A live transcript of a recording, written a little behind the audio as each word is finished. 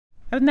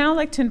I would now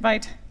like to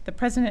invite the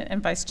President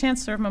and Vice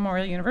Chancellor of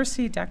Memorial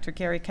University, Dr.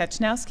 Gary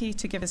Kachnowski,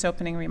 to give his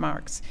opening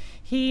remarks.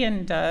 He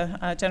and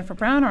Jennifer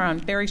Brown are on a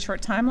very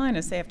short timeline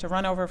as they have to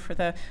run over for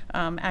the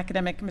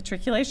academic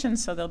matriculation,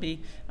 so they'll be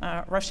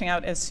rushing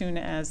out as soon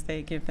as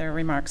they give their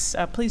remarks.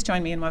 Please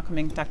join me in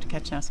welcoming Dr.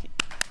 Kachnowski.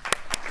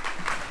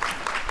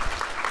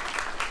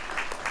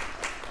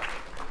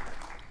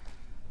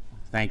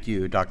 Thank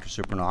you, Dr.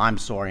 Supernal. I'm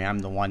sorry, I'm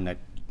the one that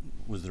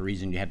was the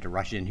reason you had to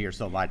rush in here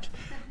so much.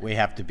 We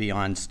have to be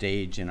on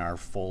stage in our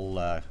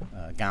full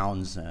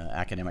gowns,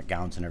 academic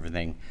gowns and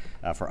everything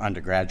for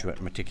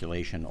undergraduate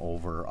matriculation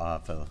over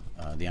for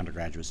the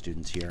undergraduate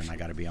students here, and I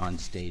got to be on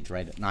stage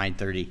right at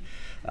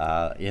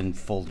 9:30 in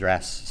full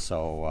dress.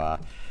 So,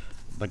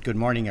 but good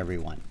morning,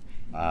 everyone.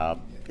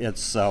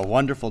 It's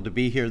wonderful to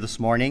be here this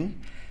morning,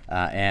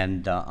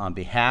 and on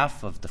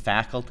behalf of the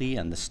faculty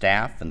and the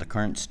staff and the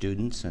current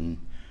students and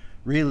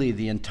really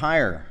the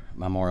entire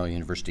Memorial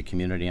University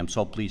community, I'm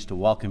so pleased to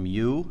welcome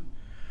you,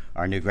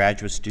 our new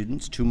graduate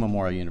students, to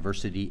Memorial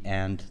University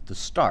and the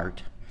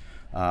start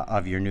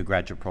of your new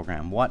graduate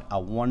program. What a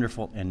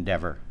wonderful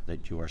endeavor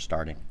that you are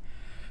starting.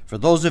 For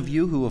those of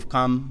you who have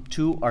come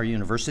to our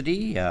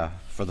university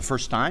for the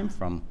first time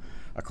from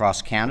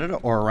across Canada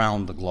or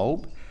around the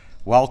globe,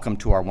 welcome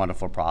to our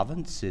wonderful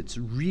province. It's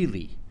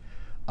really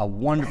a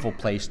wonderful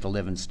place to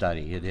live and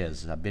study. It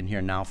is. I've been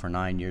here now for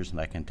 9 years, and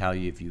I can tell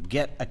you, if you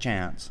get a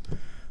chance,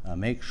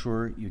 make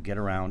sure you get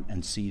around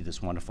and see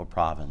this wonderful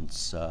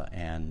province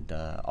and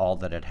all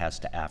that it has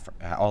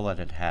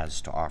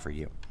to offer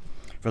you.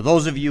 For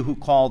those of you who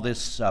call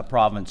this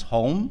province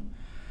home,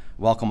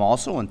 welcome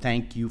also, and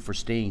thank you for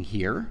staying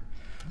here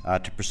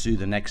to pursue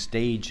the next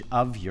stage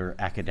of your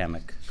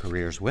academic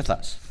careers with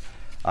us.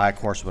 I, of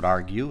course, would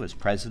argue as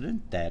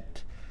president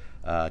that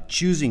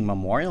choosing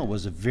Memorial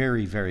was a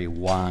very, very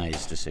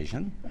wise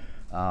decision.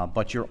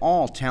 But you're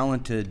all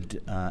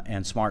talented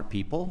and smart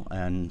people,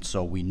 and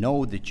so we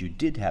know that you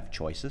did have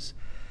choices.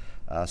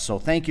 So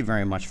thank you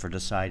very much for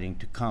deciding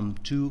to come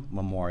to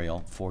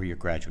Memorial for your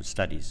graduate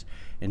studies.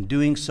 In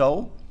doing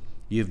so,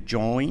 you've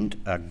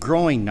joined a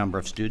growing number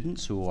of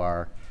students who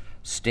are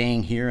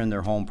staying here in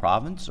their home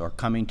province or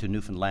coming to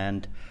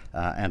Newfoundland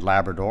and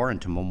Labrador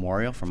and to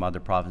Memorial from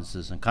other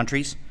provinces and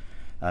countries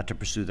to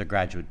pursue their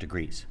graduate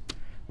degrees.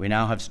 We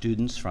now have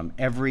students from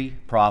every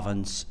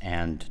province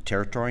and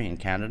territory in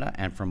Canada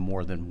and from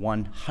more than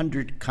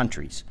 100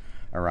 countries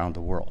around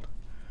the world.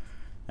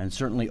 And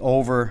certainly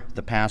over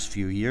the past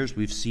few years,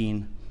 we've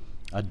seen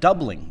a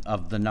doubling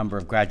of the number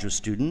of graduate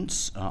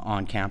students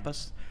on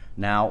campus.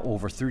 Now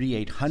over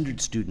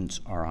 3,800 students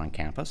are on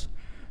campus,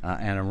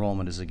 and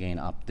enrollment is again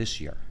up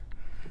this year.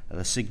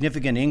 The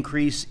significant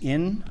increase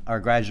in our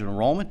graduate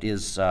enrollment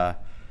is a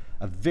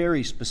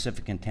very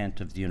specific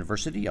intent of the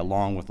university,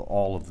 along with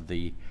all of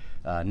the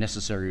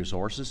necessary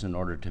resources in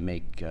order to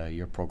make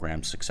your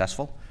program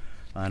successful.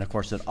 And of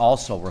course, it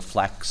also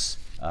reflects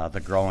the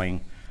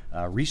growing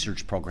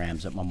research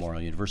programs at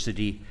Memorial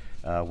University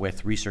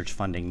with research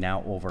funding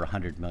now over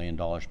 $100 million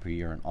per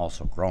year and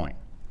also growing.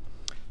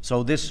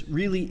 So this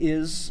really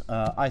is,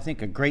 I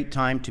think, a great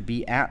time to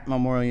be at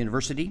Memorial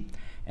University,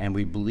 and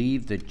we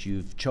believe that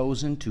you've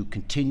chosen to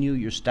continue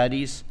your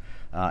studies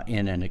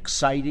in an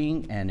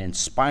exciting and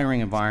inspiring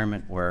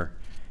environment where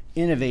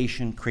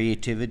innovation,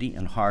 creativity,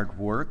 and hard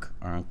work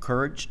are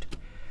encouraged,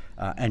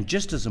 and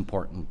just as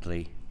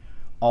importantly,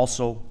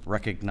 also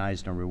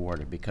recognized and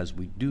rewarded, because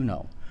we do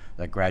know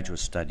that graduate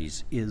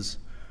studies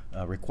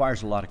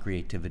requires a lot of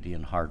creativity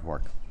and hard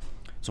work.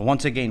 So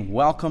once again,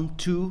 welcome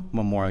to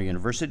Memorial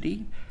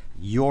University,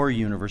 your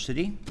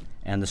university,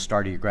 and the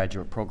start of your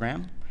graduate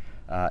program.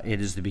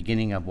 It is the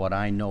beginning of what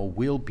I know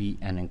will be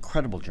an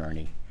incredible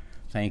journey.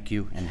 Thank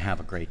you, and have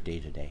a great day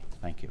today.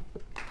 Thank you.